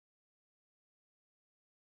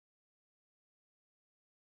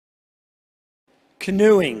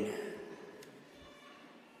Canoeing.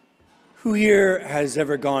 Who here has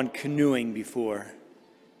ever gone canoeing before?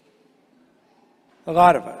 A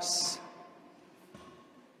lot of us.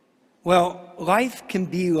 Well, life can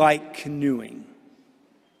be like canoeing.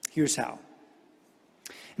 Here's how.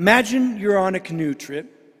 Imagine you're on a canoe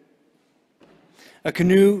trip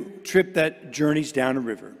that journeys down a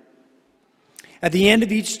river. At the end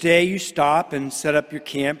of each day, you stop and set up your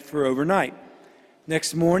camp for overnight.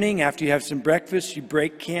 Next morning, after you have some breakfast, you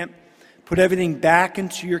break camp, put everything back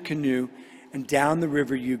into your canoe, and down the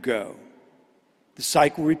river you go. The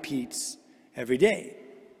cycle repeats every day.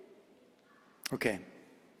 Okay,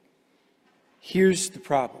 here's the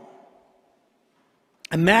problem.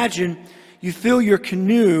 Imagine you fill your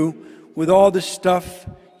canoe with all the stuff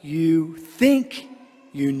you think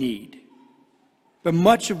you need. But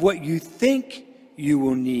much of what you think you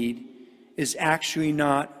will need is actually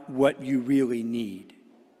not what you really need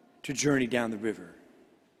to journey down the river.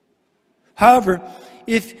 However,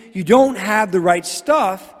 if you don't have the right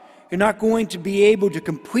stuff, you're not going to be able to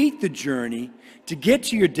complete the journey to get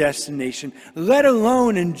to your destination, let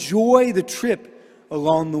alone enjoy the trip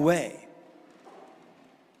along the way.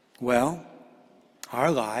 Well, our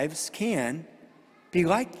lives can be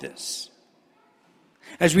like this.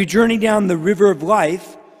 As we journey down the river of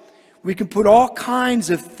life, we can put all kinds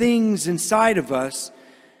of things inside of us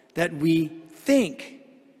that we think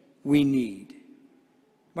we need.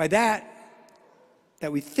 By that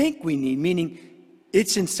we think we need, meaning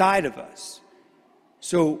it's inside of us.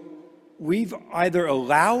 So we've either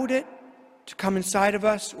allowed it to come inside of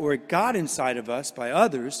us or it got inside of us by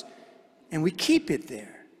others, and we keep it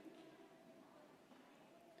there.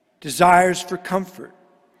 Desires for comfort,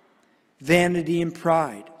 vanity and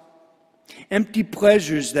pride, empty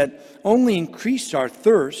pleasures that only increase our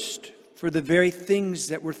thirst for the very things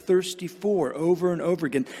that we're thirsty for over and over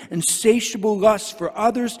again, insatiable lust for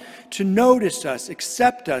others to notice us,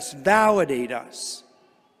 accept us, validate us,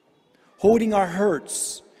 holding our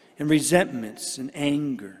hurts and resentments and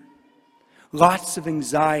anger, lots of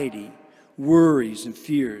anxiety, worries and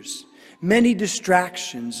fears, many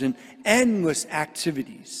distractions and endless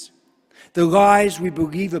activities, the lies we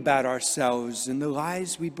believe about ourselves and the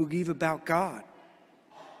lies we believe about God.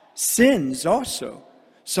 Sins also,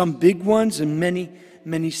 some big ones and many,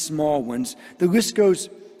 many small ones. The list goes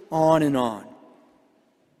on and on.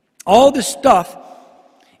 All this stuff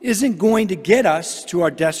isn't going to get us to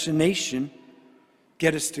our destination,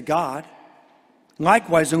 get us to God.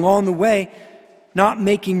 Likewise, along the way, not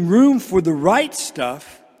making room for the right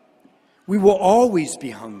stuff, we will always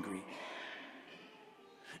be hungry.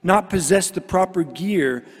 Not possess the proper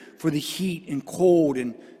gear for the heat and cold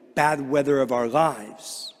and bad weather of our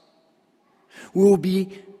lives. We will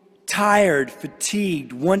be tired,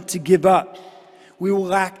 fatigued, want to give up. We will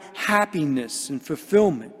lack happiness and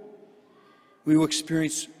fulfillment. We will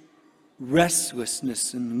experience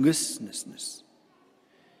restlessness and listlessness.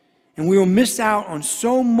 And we will miss out on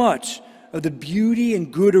so much of the beauty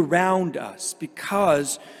and good around us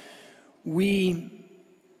because we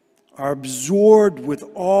are absorbed with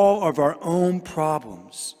all of our own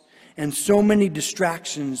problems and so many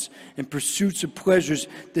distractions and pursuits of pleasures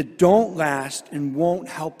that don't last and won't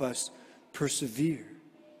help us persevere.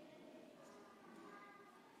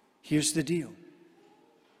 Here's the deal.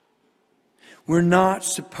 We're not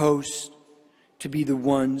supposed to be the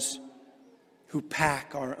ones who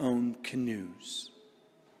pack our own canoes.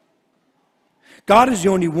 God is the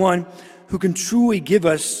only one who can truly give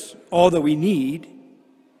us all that we need,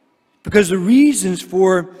 because the reasons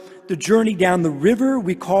for the journey down the river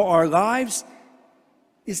we call our lives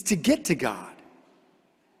is to get to God.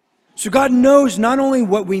 So God knows not only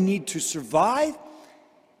what we need to survive,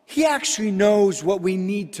 He actually knows what we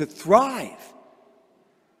need to thrive.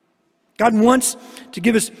 God wants to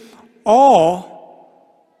give us all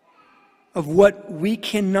of what we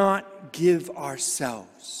cannot give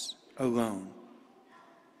ourselves alone.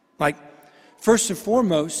 Like, first and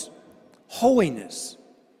foremost, holiness.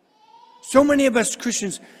 So many of us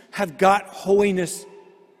Christians have got holiness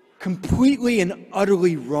completely and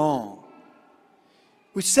utterly wrong.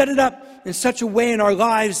 We set it up in such a way in our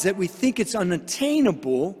lives that we think it's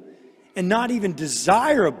unattainable and not even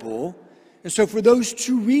desirable. And so for those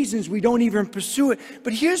two reasons, we don't even pursue it.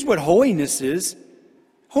 But here's what holiness is.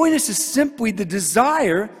 Holiness is simply the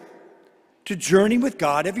desire to journey with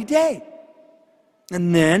God every day.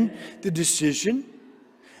 And then the decision,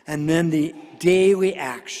 and then the daily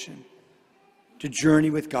action to journey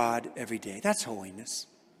with God every day. That's holiness.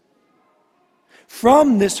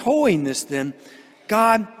 From this holiness, then,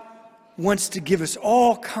 God wants to give us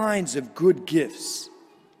all kinds of good gifts,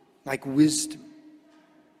 like wisdom,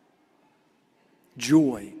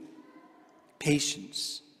 joy,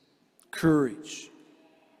 patience, courage,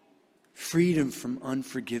 freedom from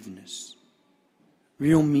unforgiveness,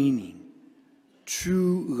 real meaning,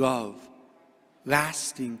 true love,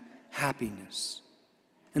 lasting happiness,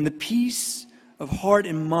 and the peace of heart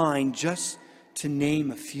and mind, just to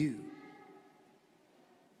name a few.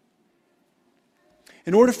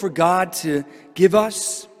 In order for God to give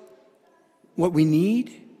us what we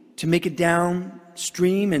need to make it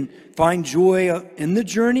downstream and find joy in the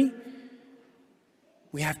journey,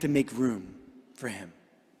 we have to make room for Him.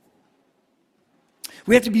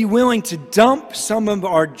 We have to be willing to dump some of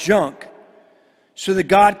our junk so that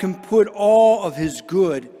God can put all of His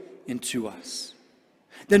good into us.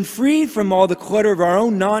 Then, freed from all the clutter of our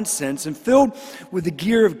own nonsense and filled with the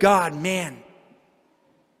gear of God, man,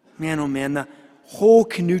 oh man, the whole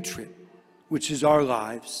canoe trip, which is our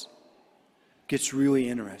lives, gets really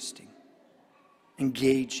interesting,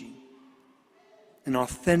 engaging, an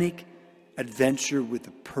authentic adventure with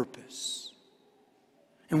a purpose.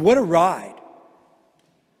 And what a ride.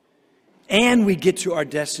 And we get to our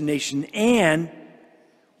destination, and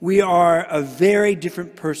we are a very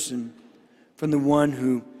different person from the one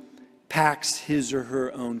who packs his or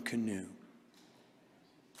her own canoe.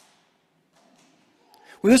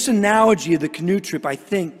 Well, this analogy of the canoe trip, I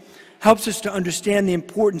think, helps us to understand the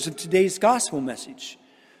importance of today's gospel message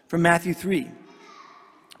from Matthew 3.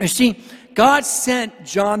 You see, God sent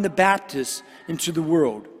John the Baptist into the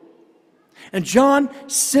world. And John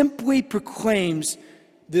simply proclaims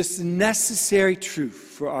this necessary truth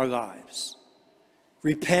for our lives.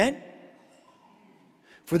 Repent,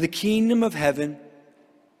 for the kingdom of heaven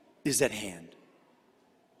is at hand.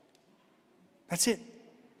 That's it.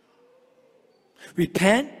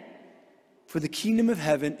 Repent, for the kingdom of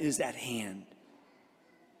heaven is at hand.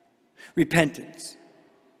 Repentance.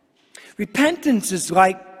 Repentance is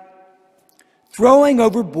like throwing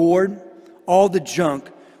overboard all the junk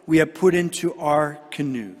we have put into our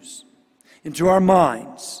canoes, into our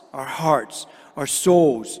minds, our hearts, our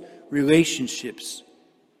souls, relationships,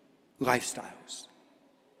 lifestyles.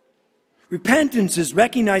 Repentance is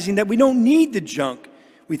recognizing that we don't need the junk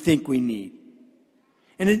we think we need,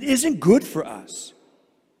 and it isn't good for us.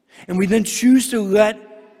 And we then choose to let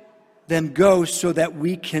them go so that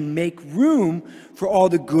we can make room for all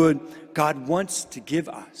the good God wants to give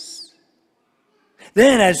us.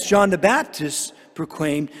 Then, as John the Baptist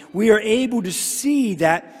proclaimed, we are able to see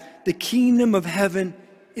that the kingdom of heaven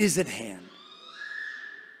is at hand.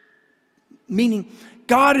 Meaning,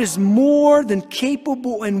 God is more than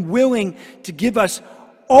capable and willing to give us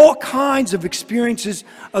all kinds of experiences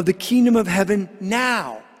of the kingdom of heaven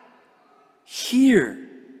now, here.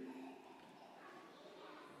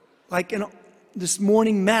 Like in this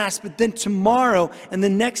morning mass, but then tomorrow and the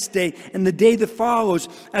next day and the day that follows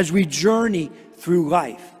as we journey through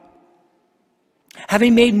life.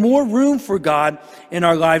 Having made more room for God in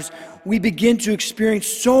our lives, we begin to experience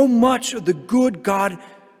so much of the good God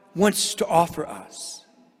wants to offer us.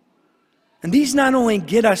 And these not only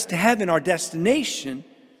get us to heaven, our destination,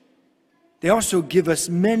 they also give us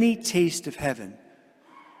many tastes of heaven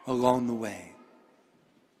along the way.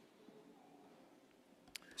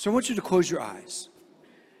 So I want you to close your eyes.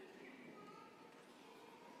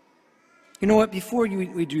 You know what? Before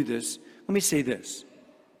we do this, let me say this.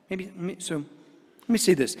 Let me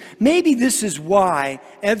say this. Maybe this is why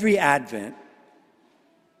every Advent,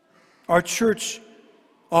 our church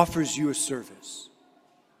offers you a service.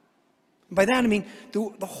 By that I mean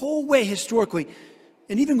the whole way historically,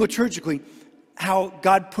 and even liturgically, how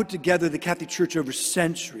God put together the Catholic Church over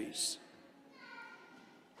centuries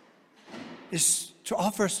is to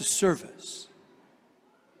offer us a service.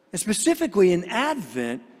 And specifically in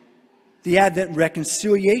Advent, the Advent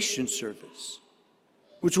Reconciliation Service,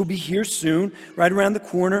 which will be here soon, right around the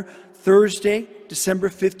corner, Thursday, December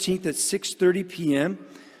 15th at 6:30 p.m.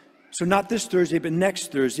 So not this Thursday, but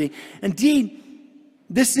next Thursday. Indeed,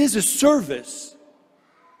 this is a service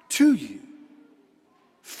to you,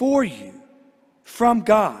 for you, from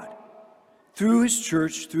God, through His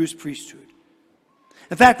church, through His priesthood.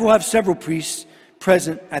 In fact, we'll have several priests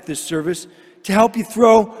present at this service to help you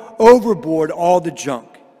throw overboard all the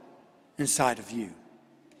junk inside of you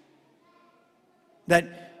that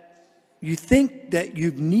you think that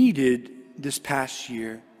you've needed this past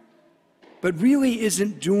year, but really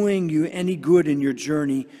isn't doing you any good in your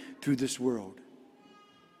journey through this world.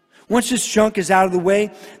 Once this junk is out of the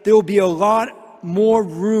way, there will be a lot more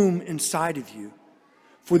room inside of you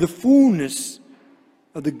for the fullness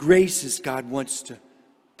of the graces God wants to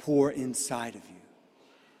pour inside of you.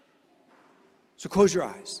 So close your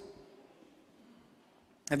eyes.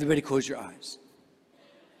 Everybody close your eyes.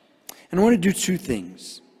 And I want to do two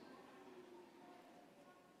things.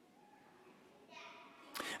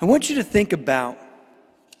 I want you to think about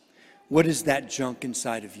what is that junk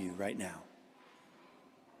inside of you right now.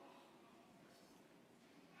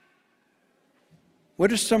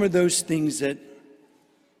 What are some of those things that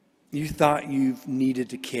you thought you've needed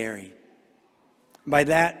to carry? By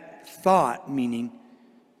that thought, meaning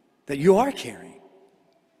that you are carrying,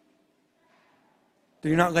 that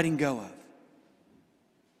you're not letting go of.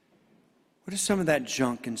 What is some of that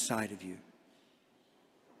junk inside of you?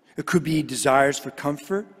 It could be desires for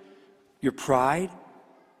comfort, your pride,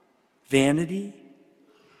 vanity,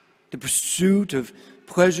 the pursuit of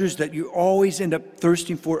pleasures that you always end up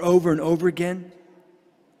thirsting for over and over again.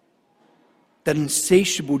 That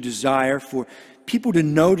insatiable desire for people to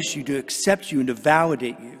notice you, to accept you, and to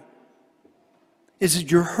validate you. Is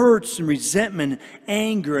it your hurts and resentment, and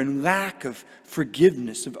anger, and lack of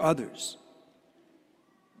forgiveness of others?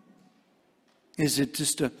 Is it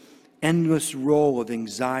just an endless roll of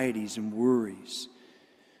anxieties and worries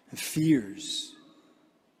and fears?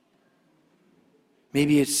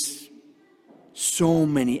 Maybe it's so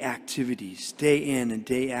many activities, day in and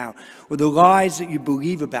day out. Or the lies that you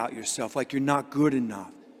believe about yourself, like you're not good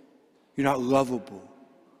enough, you're not lovable,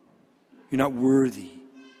 you're not worthy.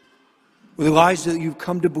 Or the lies that you've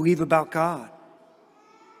come to believe about God.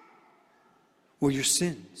 Or your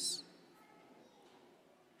sins.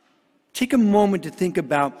 Take a moment to think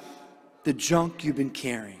about the junk you've been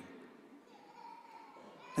carrying.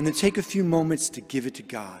 And then take a few moments to give it to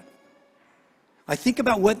God. I think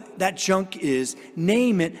about what that junk is,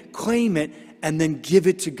 name it, claim it, and then give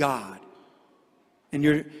it to God. In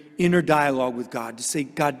your inner dialogue with God, to say,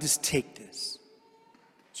 God, just take this.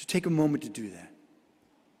 So take a moment to do that.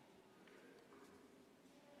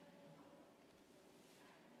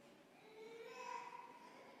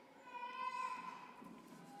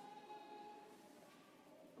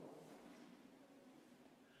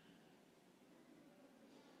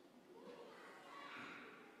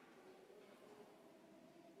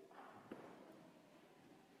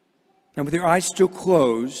 Now, with your eyes still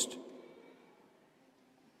closed,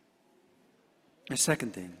 a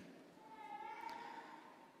second thing.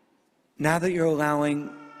 Now that you're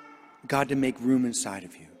allowing God to make room inside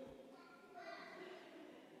of you,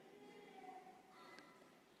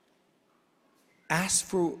 ask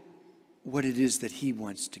for what it is that He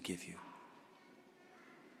wants to give you.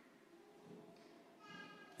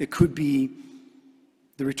 It could be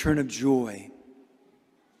the return of joy,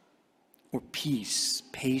 or peace,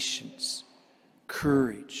 patience,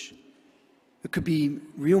 courage. It could be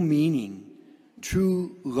real meaning,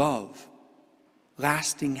 true love,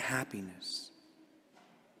 lasting happiness,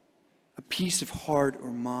 a peace of heart or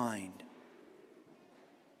mind.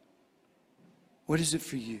 What is it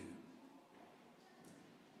for you?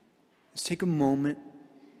 Let's take a moment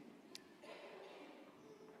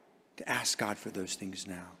to ask God for those things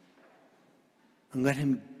now. And let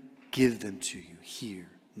Him give them to you here,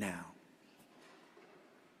 now.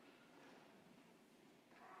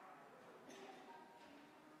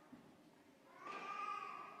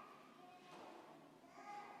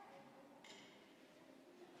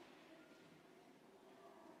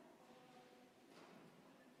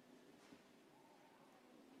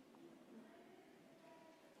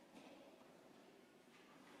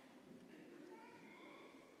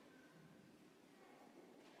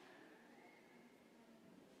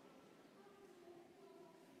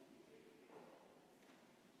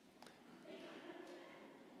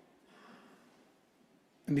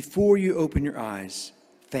 And before you open your eyes,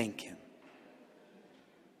 thank Him.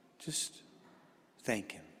 Just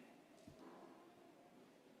thank Him.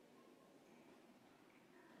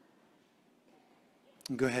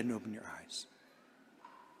 And go ahead and open your eyes.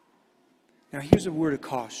 Now here's a word of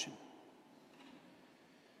caution.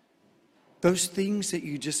 Those things that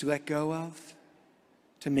you just let go of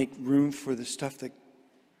to make room for the stuff that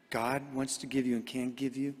God wants to give you and can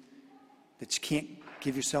give you, that you can't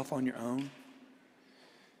give yourself on your own.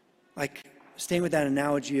 Like staying with that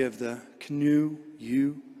analogy of the canoe,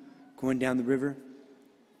 you going down the river,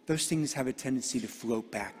 those things have a tendency to float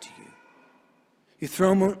back to you. You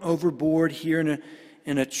throw them overboard here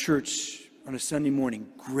in a church on a Sunday morning,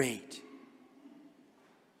 great.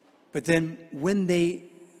 But then when they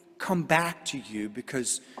come back to you,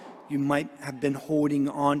 because you might have been holding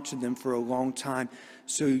on to them for a long time,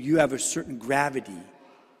 so you have a certain gravity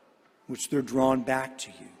which they're drawn back to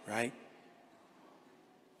you, right?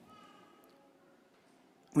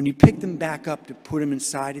 When you pick them back up to put them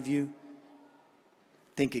inside of you,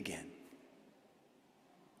 think again.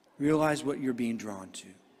 Realize what you're being drawn to,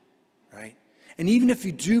 right? And even if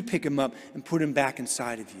you do pick them up and put them back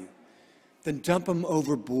inside of you, then dump them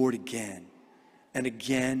overboard again and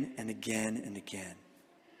again and again and again.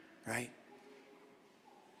 Right?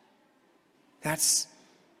 That's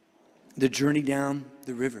the journey down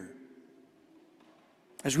the river.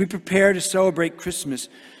 As we prepare to celebrate Christmas,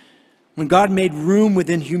 when God made room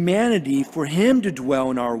within humanity for Him to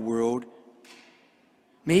dwell in our world,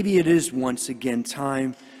 maybe it is once again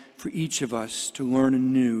time for each of us to learn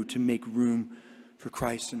anew to make room for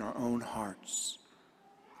Christ in our own hearts.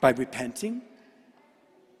 By repenting,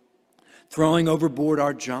 throwing overboard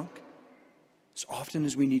our junk, as often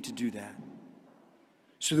as we need to do that,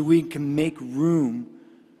 so that we can make room,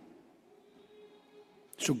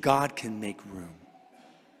 so God can make room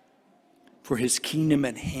for His kingdom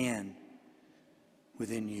at hand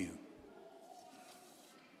within you.